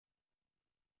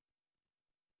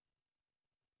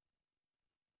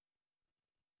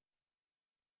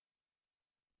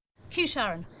Cue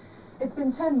Sharon. It's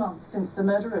been 10 months since the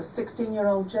murder of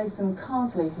 16-year-old Jason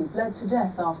Carsley, who bled to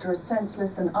death after a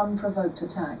senseless and unprovoked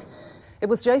attack. It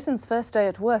was Jason's first day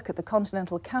at work at the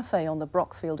Continental Cafe on the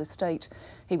Brockfield estate.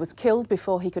 He was killed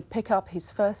before he could pick up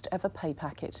his first ever pay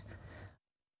packet.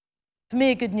 For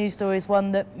me, a good news story is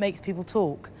one that makes people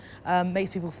talk, makes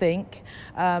people think,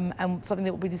 and something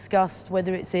that will be discussed,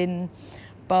 whether it's in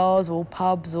bars or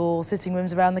pubs or sitting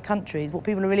rooms around the country. Is what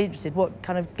people are really interested, what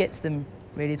kind of gets them,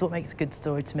 really, is what makes a good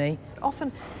story to me.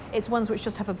 Often it's ones which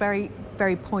just have a very,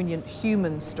 very poignant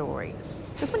human story.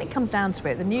 Because when it comes down to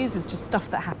it, the news is just stuff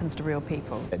that happens to real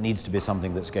people. It needs to be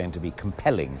something that's going to be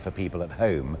compelling for people at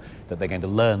home, that they're going to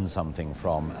learn something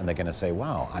from, and they're going to say,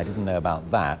 wow, I didn't know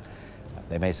about that.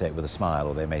 They may say it with a smile,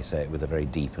 or they may say it with a very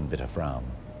deep and bitter frown.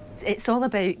 It's all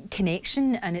about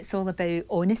connection, and it's all about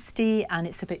honesty, and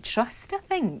it's about trust, I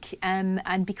think.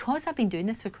 And because I've been doing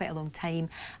this for quite a long time,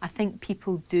 I think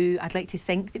people do, I'd like to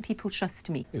think that people trust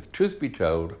me. If truth be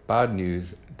told, bad news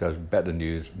does better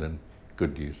news than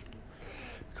good news.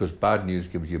 Because bad news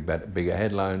gives you bigger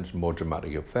headlines, more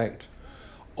dramatic effect,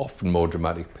 often more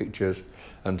dramatic pictures,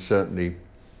 and certainly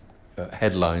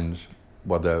headlines,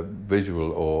 whether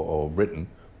visual or written,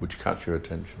 which catch your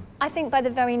attention. I think by the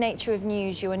very nature of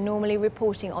news, you are normally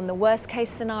reporting on the worst case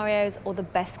scenarios or the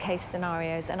best case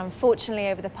scenarios. And unfortunately,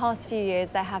 over the past few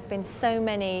years, there have been so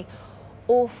many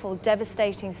awful,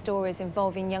 devastating stories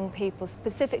involving young people,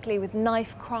 specifically with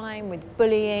knife crime, with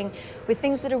bullying, with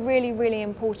things that are really, really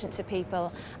important to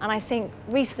people. And I think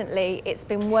recently it's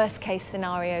been worst case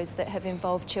scenarios that have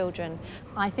involved children.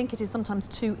 I think it is sometimes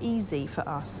too easy for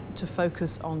us to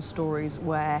focus on stories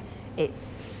where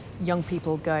it's young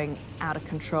people going out of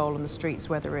control on the streets,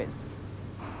 whether it's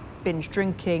binge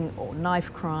drinking or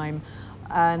knife crime.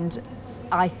 And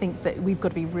I think that we've got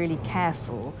to be really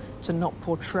careful to not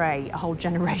portray a whole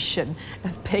generation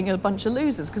as being a bunch of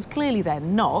losers, because clearly they're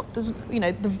not. There's, you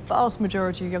know, the vast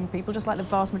majority of young people, just like the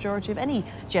vast majority of any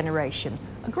generation,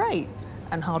 are great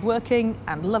and hardworking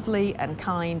and lovely and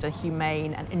kind and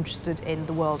humane and interested in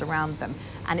the world around them.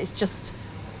 And it's just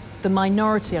the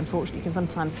minority, unfortunately, can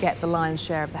sometimes get the lion's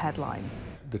share of the headlines.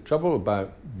 The trouble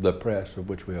about the press, of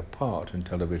which we are part in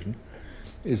television,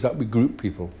 is that we group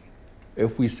people.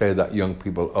 If we say that young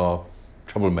people are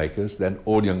troublemakers, then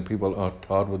all young people are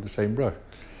tarred with the same brush.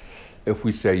 If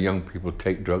we say young people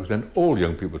take drugs, then all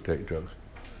young people take drugs.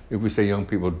 If we say young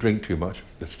people drink too much,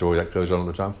 the story that goes on all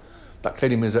the time, that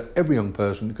clearly means that every young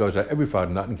person goes out every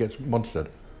Friday night and gets monstered.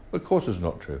 Of course it's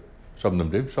not true. Some of them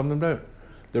do, some of them don't.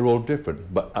 They're all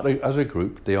different, but as a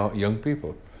group, they are young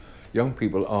people. Young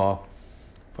people are,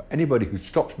 for anybody who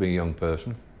stops being a young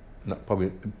person,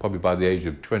 probably by the age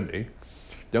of 20,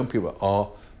 young people are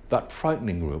that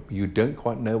frightening group. You don't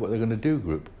quite know what they're going to do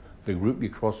group. The group you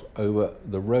cross over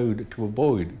the road to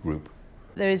avoid group.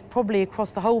 There is probably,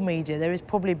 across the whole media, there is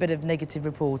probably a bit of negative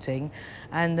reporting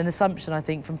and an assumption, I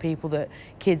think, from people that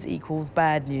kids equals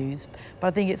bad news. But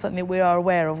I think it's something that we are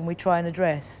aware of and we try and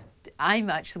address.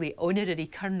 I'm actually honorary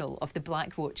colonel of the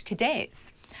Black Watch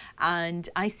Cadets, and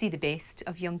I see the best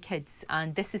of young kids,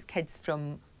 and this is kids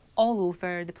from all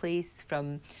over the place,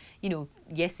 from, you know,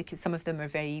 yes, some of them are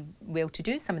very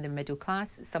well-to-do, some of them are middle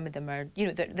class, some of them are, you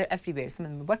know, they're everywhere. Some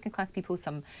of them are working class people,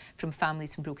 some from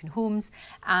families from broken homes,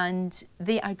 and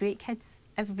they are great kids.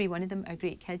 Every one of them are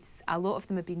great kids. A lot of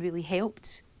them have been really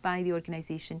helped by the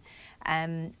organisation,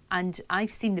 and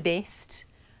I've seen the best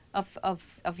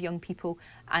of young people,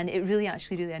 and it really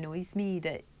annoys me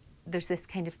that there's this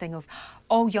kind of thing of,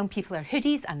 all young people are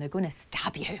hoodies and they're going to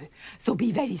stab you, so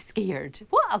be very scared.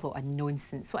 What a lot of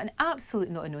nonsense. What an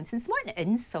absolute lot of nonsense. What an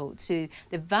insult to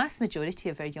the vast majority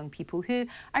of our young people who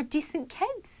are decent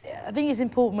kids. I think it's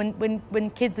important when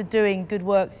kids are doing good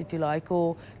works, if you like,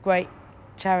 or great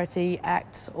charity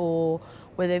acts, or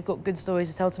where they've got good stories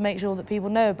to tell, to make sure that people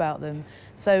know about them.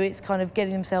 So it's kind of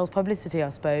getting themselves publicity, I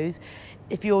suppose.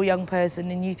 If you're a young person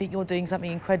and you think you're doing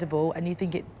something incredible and you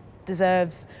think it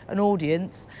deserves an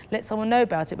audience, let someone know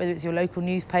about it, whether it's your local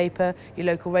newspaper, your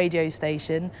local radio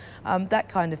station, that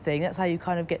kind of thing. That's how you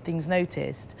kind of get things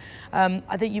noticed.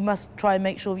 I think you must try and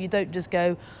make sure you don't just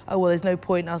go, oh, well, there's no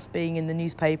point us being in the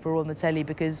newspaper or on the telly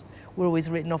because we're always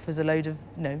written off as a load of,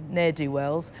 you know,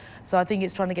 ne'er-do-wells. So I think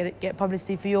it's trying to get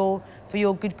publicity for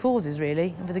your good causes,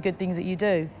 really, and for the good things that you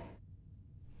do.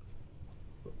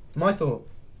 My thought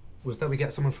was that we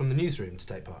get someone from the newsroom to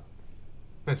take part.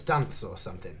 To dance or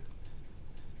something.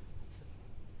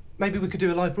 Maybe we could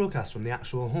do a live broadcast from the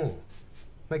actual hall.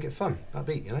 Make it fun,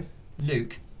 upbeat, you know?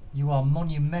 Luke, you are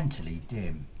monumentally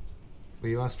dim.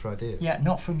 Well, you asked for ideas. Yeah,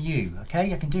 not from you,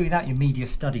 OK? I can do without your media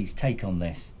studies take on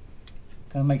this.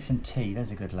 Go and make some tea,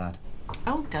 there's a good lad.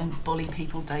 Oh, don't bully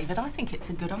people, David. I think it's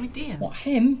a good idea. What,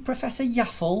 him? Professor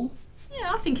Yaffle?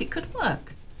 Yeah, I think it could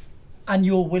work. And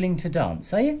you're willing to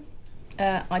dance, are you?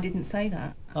 I didn't say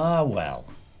that. Ah, well.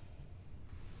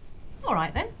 All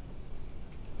right then.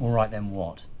 All right then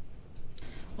what?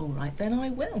 All right then, I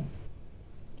will.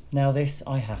 Now this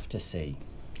I have to see.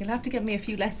 You'll have to give me a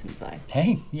few lessons, though.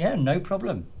 Hey, yeah, no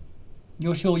problem.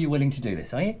 You're sure you're willing to do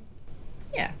this, are you?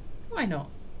 Yeah, why not?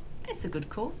 It's a good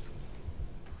cause.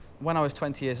 When I was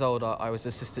 20 years old, I was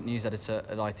assistant news editor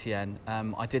at ITN.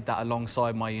 I did that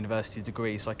alongside my university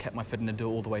degree, so I kept my foot in the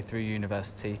door all the way through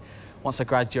university. Once I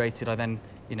graduated, I then,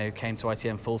 came to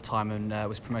ITN full-time and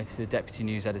was promoted to deputy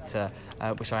news editor,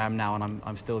 which I am now, and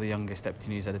I'm still the youngest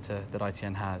deputy news editor that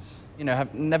ITN has.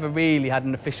 I've never really had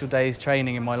an official day's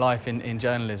training in my life in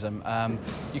journalism.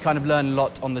 You kind of learn a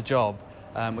lot on the job.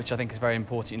 Which I think is very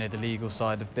important, the legal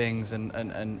side of things and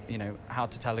how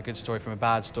to tell a good story from a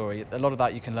bad story. A lot of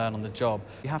that you can learn on the job.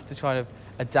 You have to try to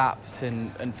adapt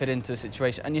and fit into a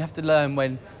situation, and you have to learn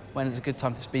when it's a good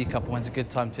time to speak up and when it's a good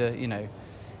time to,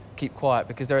 keep quiet,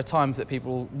 because there are times that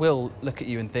people will look at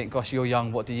you and think, gosh, you're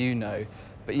young, what do you know?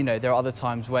 But there are other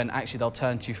times when actually they'll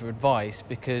turn to you for advice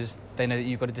because they know that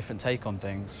you've got a different take on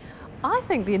things. I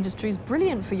think the industry is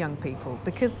brilliant for young people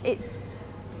because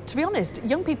to be honest,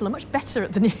 young people are much better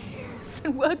at the news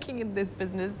and working in this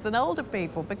business than older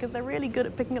people because they're really good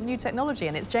at picking up new technology,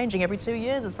 and it's changing every 2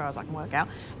 years as far as I can work out.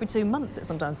 Every 2 months it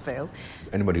sometimes feels.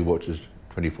 Anybody who watches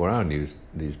 24-hour news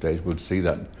these days would see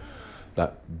that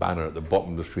banner at the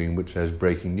bottom of the screen which says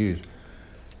breaking news.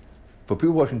 For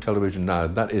people watching television now,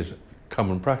 that is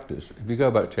common practice. If you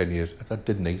go back 10 years, that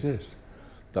didn't exist.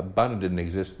 That banner didn't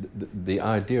exist. The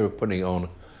idea of putting on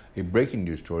a breaking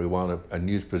news story while a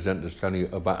news presenter is telling you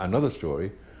about another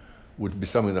story would be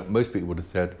something that most people would have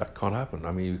said, that can't happen.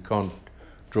 I mean, you can't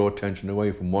draw attention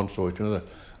away from one story to another.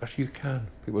 Actually, you can.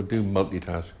 People do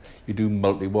multitask. You do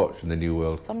multi-watch in the new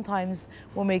world. Sometimes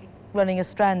when we're running a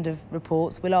strand of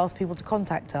reports, we'll ask people to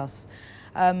contact us.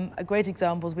 A great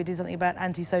example is we did something about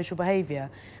antisocial behaviour,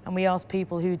 and we asked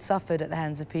people who'd suffered at the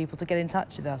hands of people to get in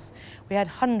touch with us. We had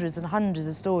hundreds and hundreds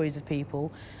of stories of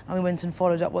people, and we went and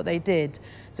followed up what they did.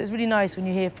 So it's really nice when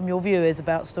you hear from your viewers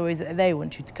about stories that they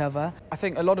want you to cover. I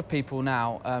think a lot of people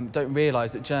now don't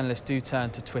realise that journalists do turn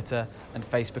to Twitter and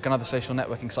Facebook and other social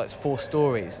networking sites for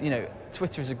stories.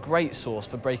 Twitter is a great source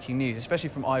for breaking news, especially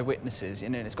from eyewitnesses.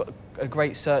 And it's got a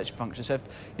great search function. So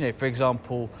if, for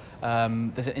example,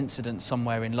 there's an incident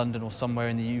somewhere in London or somewhere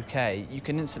in the UK, you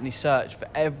can instantly search for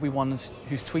everyone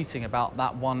who's tweeting about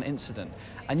that one incident.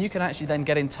 And you can actually then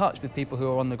get in touch with people who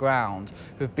are on the ground,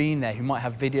 who have been there, who might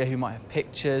have video, who might have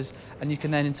pictures, and you can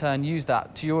then in turn use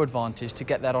that to your advantage to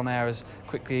get that on air as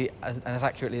quickly and as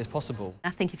accurately as possible. I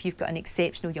think if you've got an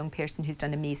exceptional young person who's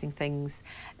done amazing things,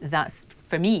 that's,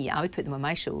 for me, I would put them on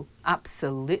my show.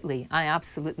 Absolutely. I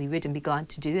absolutely would, and be glad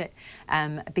to do it.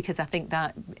 Because I think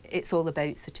that it's all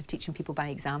about sort of teaching people by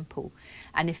example.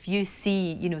 And if you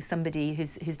see, somebody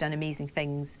who's done amazing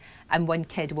things, and one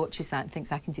kid watches that and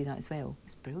thinks, I can do that as well,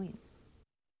 it's brilliant.